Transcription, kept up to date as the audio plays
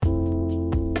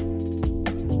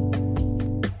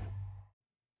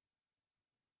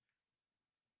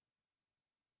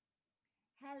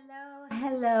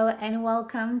Hello, and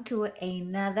welcome to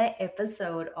another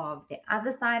episode of The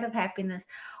Other Side of Happiness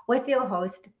with your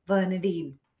host,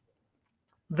 Bernadine.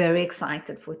 Very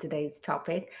excited for today's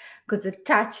topic because it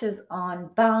touches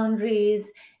on boundaries,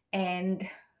 and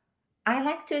I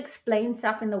like to explain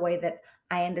stuff in the way that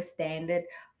I understand it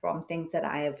from things that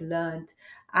I have learned.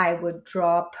 I would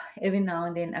drop every now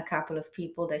and then a couple of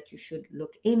people that you should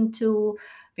look into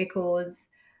because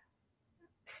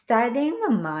studying the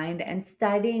mind and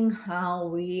studying how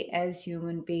we as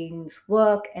human beings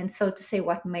work, and so to say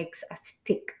what makes us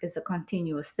tick, is a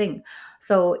continuous thing.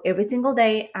 So every single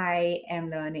day I am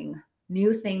learning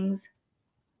new things.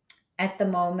 At the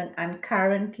moment I'm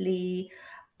currently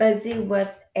busy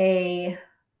with a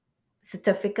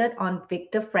certificate on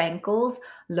Viktor Frankl's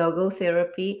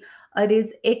logotherapy. It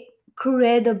is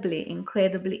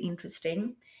incredibly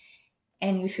interesting,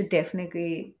 and you should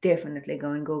definitely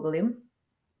go and Google him.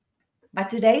 But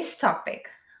today's topic,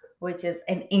 which is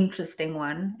an interesting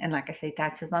one, and like I say,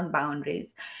 touches on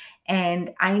boundaries.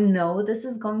 And I know this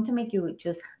is going to make you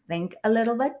just think a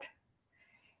little bit.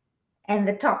 And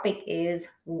the topic is,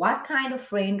 what kind of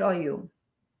friend are you?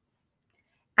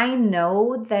 I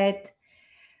know that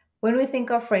when we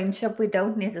think of friendship, we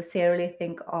don't necessarily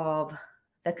think of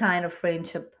the kind of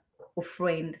friendship or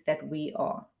friend that we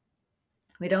are.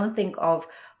 We don't think of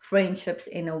friendships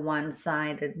in a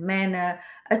one-sided manner.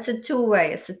 It's a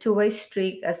two-way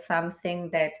streak, as something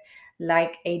that,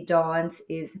 like a dance,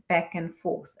 is back and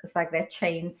forth. It's like that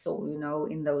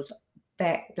chainsaw, in those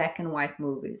black and white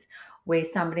movies where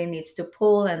somebody needs to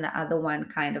pull and the other one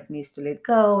kind of needs to let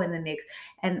go, and the next,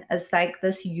 and it's like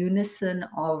this unison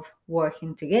of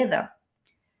working together.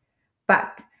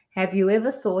 But have you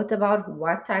ever thought about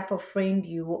what type of friend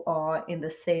you are, in the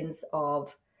sense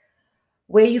of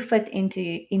where you fit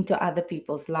into other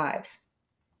people's lives?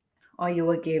 Are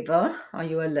you a giver? Are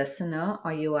you a listener?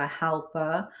 Are you a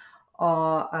helper?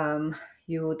 Or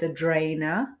you the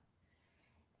drainer?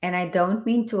 And I don't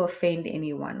mean to offend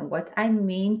anyone. What I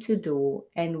mean to do,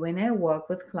 and when I work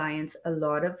with clients, a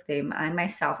lot of them, I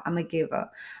myself, I'm a giver.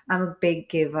 I'm a big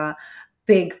giver,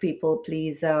 big people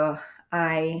pleaser.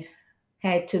 I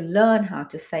had to learn how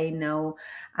to say no.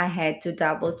 I had to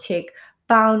double check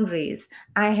boundaries.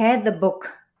 I had the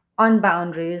book on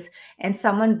boundaries, and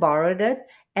someone borrowed it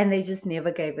and they just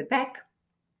never gave it back.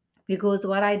 Because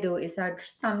what I do is I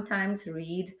sometimes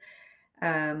read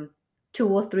um, two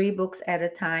or three books at a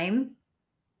time.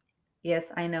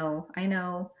 Yes, I know.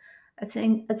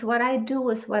 It's what I do,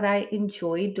 it's what I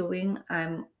enjoy doing.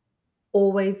 I'm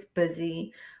always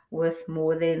busy with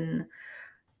more than,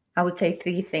 I would say,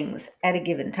 three things at a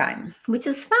given time, which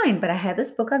is fine. But I had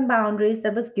this book on boundaries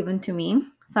that was given to me.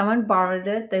 Someone borrowed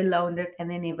it, they loaned it,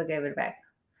 and they never gave it back.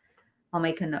 I'll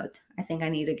make a note. I think I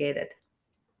need to get it.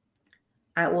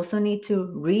 I also need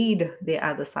to read The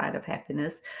Other Side of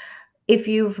Happiness. If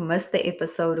you've missed the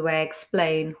episode where I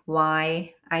explain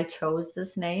why I chose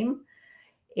this name,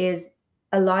 is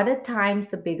a lot of times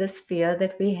the biggest fear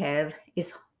that we have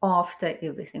is after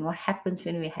everything. What happens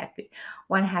when we're happy?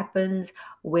 What happens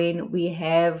when we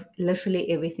have literally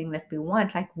everything that we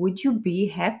want? Like, would you be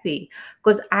happy?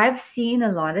 Because I've seen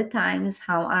a lot of times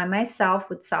how I myself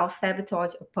would self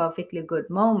sabotage a perfectly good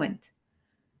moment.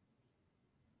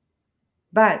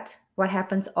 But what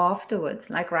happens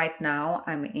afterwards? Like right now,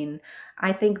 I'm in,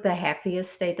 I think, the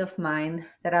happiest state of mind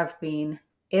that I've been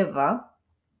ever.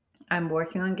 I'm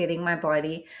working on getting my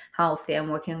body healthy. I'm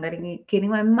working on getting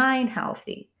my mind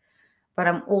healthy. But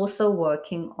I'm also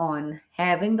working on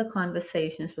having the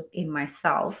conversations within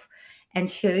myself and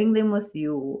sharing them with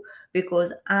you,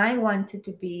 because I wanted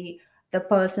to be the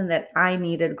person that I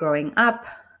needed growing up.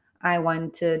 I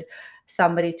wanted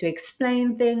somebody to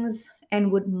explain things,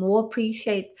 and would more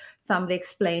appreciate somebody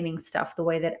explaining stuff the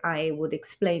way that I would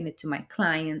explain it to my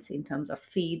clients in terms of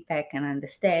feedback and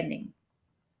understanding.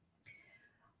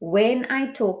 When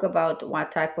I talk about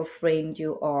what type of friend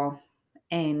you are,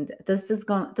 and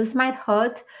this might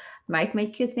hurt, might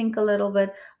make you think a little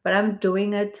bit, but I'm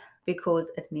doing it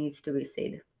because it needs to be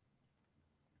said.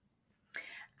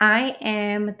 I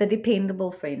am the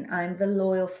dependable friend. I'm the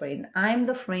loyal friend. I'm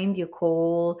the friend you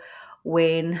call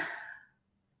when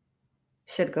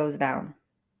shit goes down.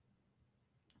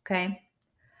 Okay?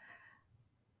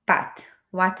 But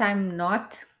what I'm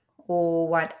not, or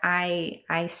what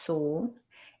I saw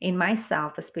in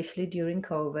myself, especially during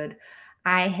COVID,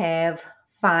 I have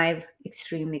five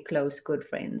extremely close good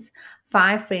friends.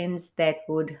 Five friends that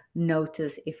would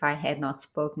notice if I had not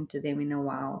spoken to them in a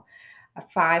while.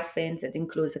 Five friends that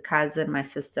includes a cousin, my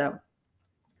sister,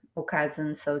 or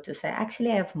cousins, so to say.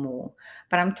 Actually, I have more,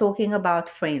 but I'm talking about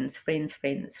friends, friends,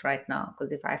 friends right now.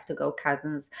 Because if I have to go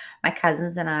cousins, my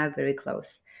cousins and I are very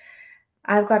close.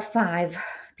 I've got five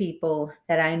people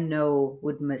that I know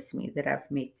would miss me, that I've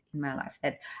met in my life,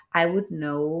 that I would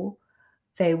know,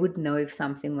 they would know if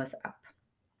something was up.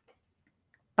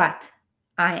 But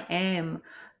I am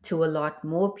to a lot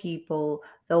more people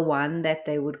the one that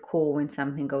they would call when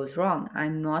something goes wrong.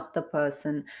 I'm not the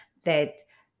person that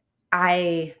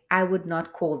I would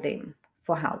not call them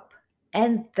for help.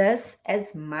 And this,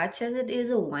 as much as it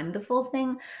is a wonderful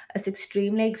thing, it's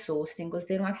extremely exhausting, because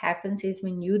then what happens is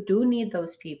when you do need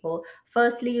those people,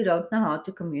 firstly, you don't know how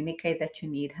to communicate that you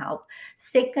need help.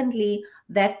 Secondly,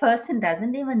 that person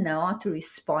doesn't even know how to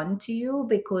respond to you,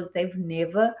 because they've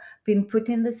never been put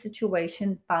in the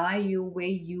situation by you where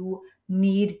you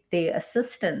need their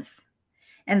assistance.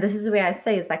 And this is where I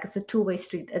say it's a two-way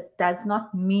street. It does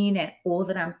not mean at all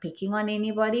that I'm picking on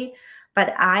anybody,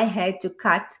 but I had to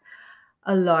cut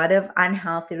a lot of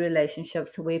unhealthy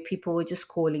relationships where people were just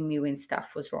calling me when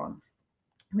stuff was wrong,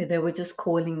 where they were just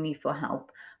calling me for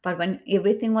help. But when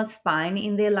everything was fine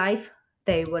in their life,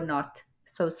 they were not.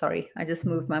 So sorry. I just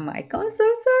moved my mic. I'm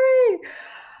so sorry.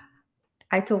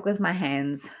 I talk with my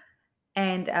hands.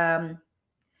 And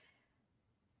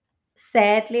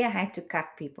sadly, I had to cut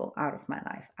people out of my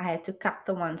life. I had to cut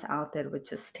the ones out that were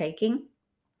just taking.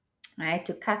 I had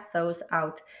to cut those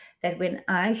out, that when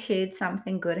I shared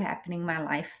something good happening in my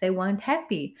life, they weren't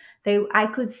happy. I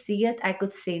could see it, I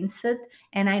could sense it,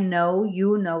 and I know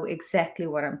you know exactly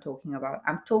what I'm talking about.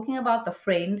 I'm talking about the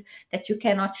friend that you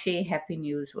cannot share happy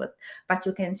news with, but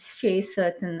you can share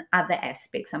certain other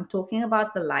aspects. I'm talking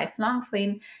about the lifelong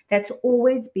friend that's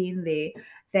always been there,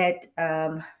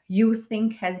 that you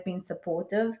think has been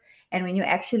supportive. And when you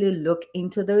actually look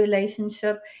into the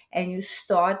relationship and you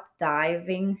start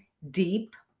diving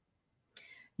deep,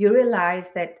 you realize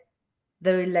that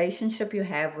the relationship you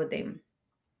have with them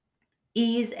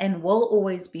is and will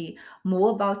always be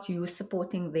more about you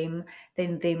supporting them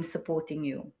than them supporting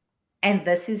you. And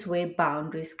this is where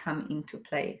boundaries come into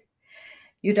play.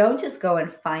 You don't just go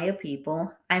and fire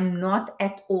people. I'm not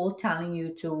at all telling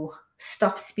you to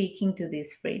stop speaking to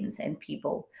these friends and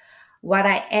people. What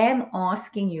I am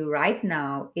asking you right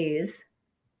now is,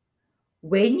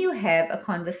 when you have a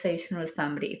conversation with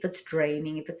somebody, if it's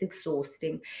draining, if it's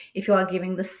exhausting, if you are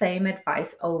giving the same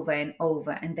advice over and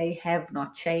over and they have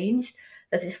not changed,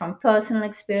 this is from personal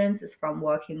experiences, from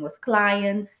working with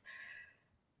clients.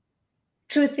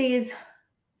 Truth is,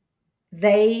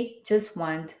 they just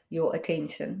want your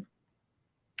attention.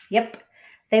 Yep,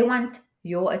 they want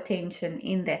your attention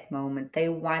in that moment. They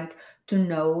want to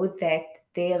know that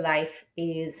their life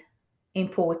is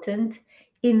important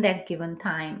in that given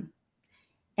time.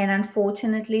 And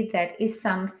unfortunately, that is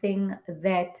something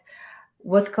that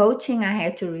with coaching I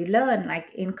had to relearn. Like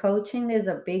in coaching, there's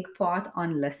a big part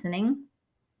on listening.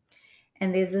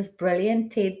 And there's this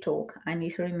brilliant TED talk. I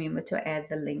need to remember to add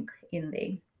the link in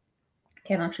there.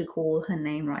 Cannot recall her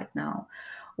name right now,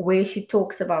 where she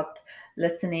talks about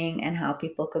listening and how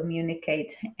people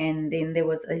communicate. And then there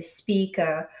was a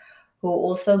speaker who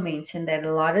also mentioned that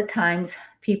a lot of times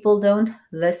people don't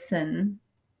listen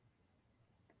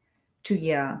to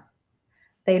hear,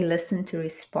 they listen to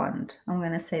respond. I'm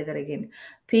going to say that again.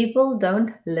 People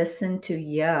don't listen to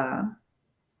hear,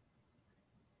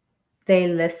 they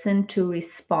listen to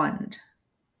respond.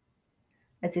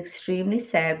 It's extremely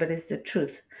sad, but it's the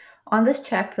truth. On this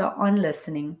chapter on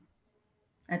listening,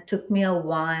 it took me a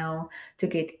while to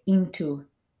get into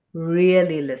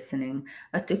really listening.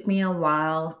 It took me a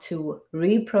while to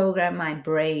reprogram my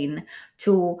brain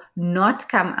to not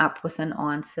come up with an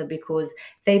answer, because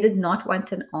they did not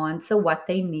want an answer. What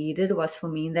they needed was for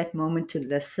me in that moment to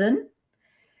listen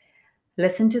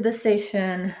to the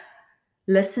session,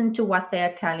 listen to what they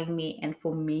are telling me, and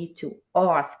for me to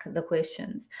ask the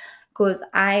questions. Because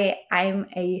I'm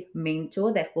a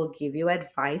mentor that will give you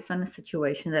advice on a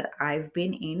situation that I've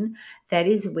been in. That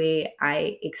is where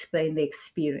I explain the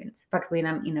experience. But when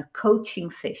I'm in a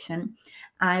coaching session,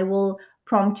 I will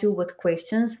prompt you with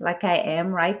questions like I am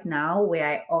right now, where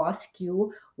I ask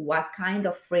you, what kind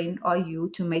of friend are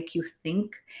you, to make you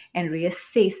think and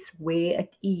reassess where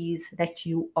it is that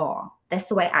you are. That's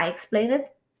the way I explain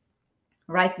it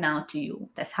right now to you.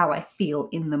 That's how I feel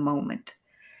in the moment.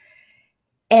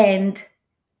 And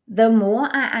the more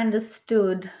I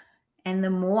understood and the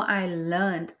more I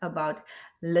learned about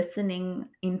listening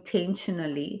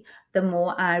intentionally, the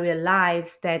more I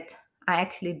realized that I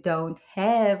actually don't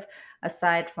have,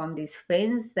 aside from these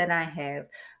friends that I have,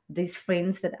 these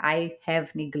friends that I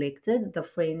have neglected, the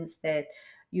friends that,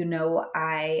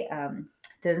 I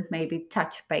didn't maybe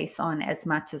touch base on as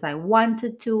much as I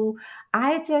wanted to,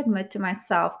 I had to admit to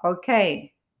myself,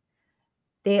 okay,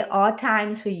 there are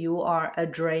times where you are a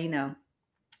drainer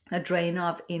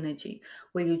of energy,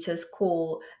 where you just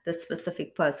call the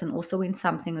specific person. Also, when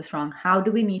something is wrong, how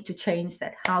do we need to change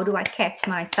that? How do I catch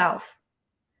myself?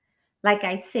 Like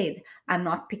I said, I'm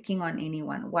not picking on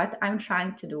anyone. What I'm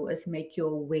trying to do is make you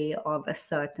aware of a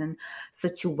certain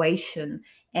situation,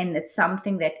 and it's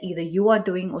something that either you are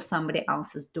doing or somebody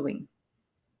else is doing.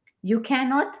 You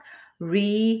cannot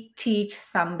re-teach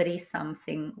somebody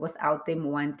something without them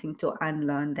wanting to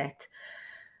unlearn that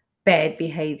bad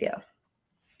behavior.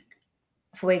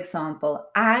 For example,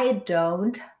 I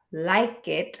don't like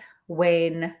it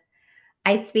when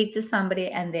I speak to somebody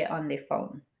and they're on their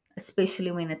phone,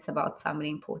 especially when it's about somebody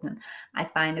important. I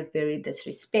find it very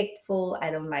disrespectful.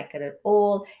 I don't like it at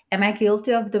all. Am I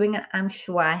guilty of doing it? I'm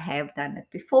sure I have done it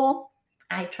before.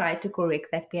 I try to correct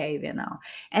that behavior now.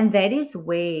 And that is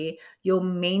where your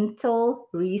mental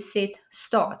reset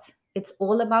starts. It's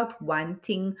all about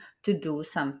wanting to do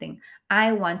something.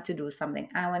 I want to do something.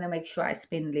 I want to make sure I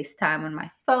spend less time on my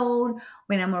phone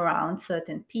when I'm around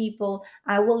certain people.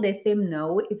 I will let them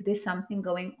know if there's something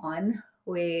going on.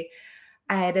 Where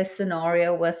I had a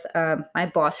scenario with my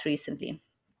boss recently.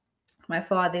 My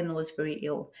father-in-law is very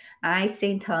ill. I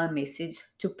sent her a message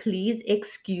to please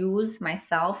excuse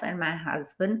myself and my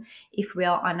husband if we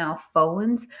are on our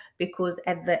phones, because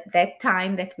at that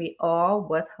time that we are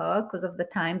with her, because of the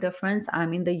time difference,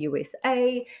 I'm in the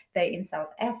USA, they're in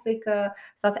South Africa.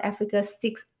 South Africa is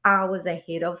 6 hours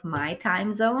ahead of my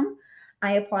time zone.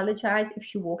 I apologize if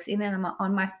she walks in and I'm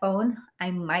on my phone.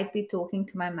 I might be talking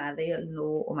to my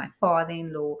mother-in-law or my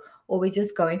father-in-law, or we're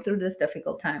just going through this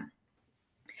difficult time.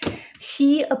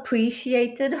 She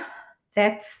appreciated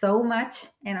that so much,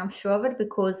 and I'm sure of it,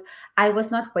 because I was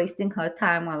not wasting her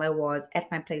time while I was at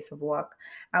my place of work.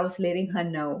 I was letting her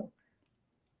know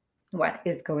what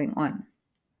is going on.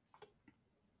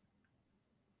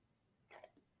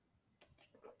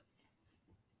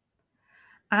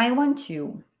 I want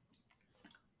you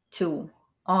to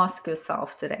ask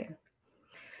yourself today,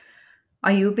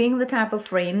 are you being the type of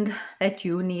friend that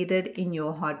you needed in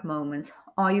your hard moments?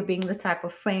 Are you being the type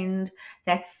of friend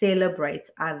that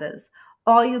celebrates others?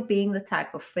 Are you being the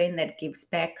type of friend that gives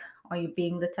back? Are you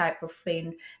being the type of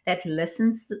friend that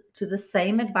listens to the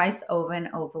same advice over and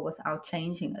over without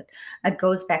changing it? It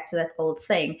goes back to that old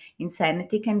saying,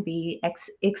 insanity can be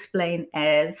explained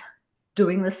as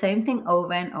doing the same thing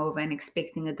over and over and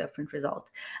expecting a different result.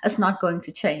 It's not going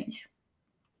to change.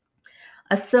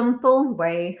 A simple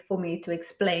way for me to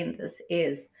explain this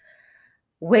is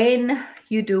when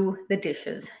you do the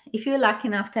dishes. If you're lucky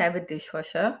enough to have a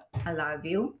dishwasher, I love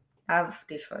you. Love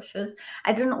dishwashers.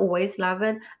 I didn't always love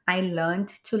it. I learned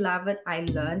to love it. I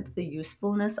learned the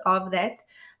usefulness of that.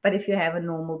 But if you have a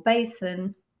normal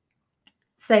basin,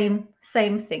 same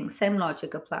thing, same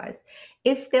logic applies.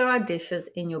 If there are dishes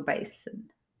in your basin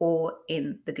or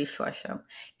in the dishwasher,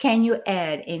 can you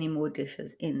add any more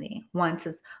dishes in there once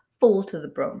it's full to the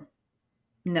brim?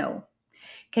 No.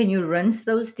 Can you rinse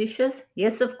those dishes?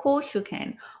 Yes, of course you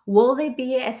can. Will they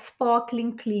be as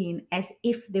sparkling clean as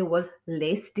if there was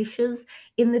less dishes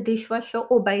in the dishwasher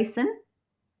or basin?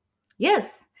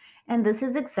 Yes. And this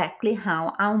is exactly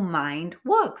how our mind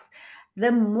works.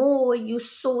 The more you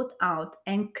sort out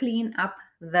and clean up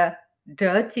the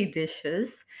dirty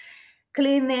dishes,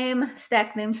 clean them,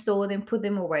 stack them, store them, put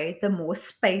them away, the more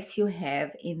space you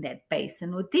have in that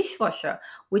basin or dishwasher,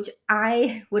 which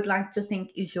I would like to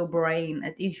think is your brain,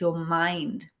 it is your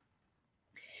mind.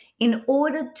 In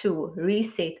order to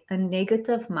reset a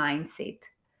negative mindset,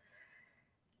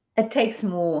 it takes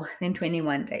more than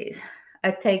 21 days.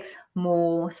 It takes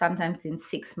more, sometimes in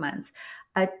 6 months.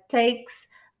 It takes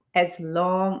as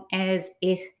long as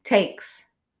it takes.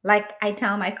 Like I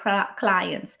tell my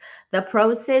clients, the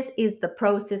process is the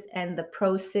process, and the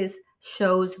process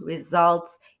shows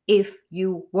results if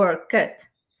you work it.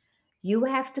 You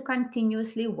have to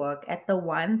continuously work at the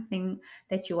one thing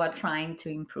that you are trying to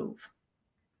improve.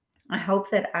 I hope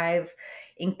that I've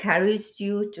encouraged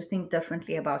you to think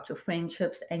differently about your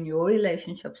friendships and your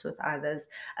relationships with others.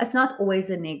 It's not always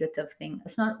a negative thing.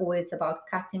 It's not always about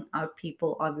cutting out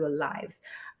people of your lives.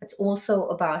 It's also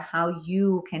about how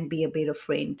you can be a better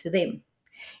friend to them.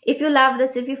 If you love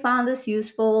this, if you found this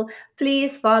useful,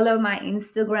 please follow my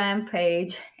Instagram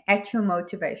page at your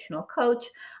motivational coach.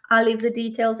 I'll leave the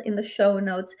details in the show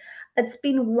notes. It's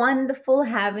been wonderful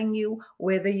having you,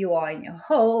 whether you are in your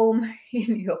home,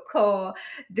 in your car,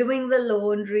 doing the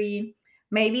laundry,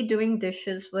 maybe doing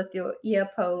dishes with your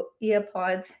earpods,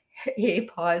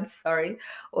 AirPods, sorry,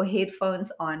 or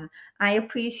headphones on. I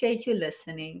appreciate you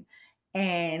listening.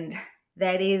 And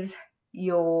that is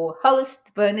your host,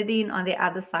 Bernadine, on the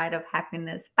other side of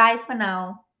happiness. Bye for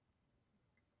now.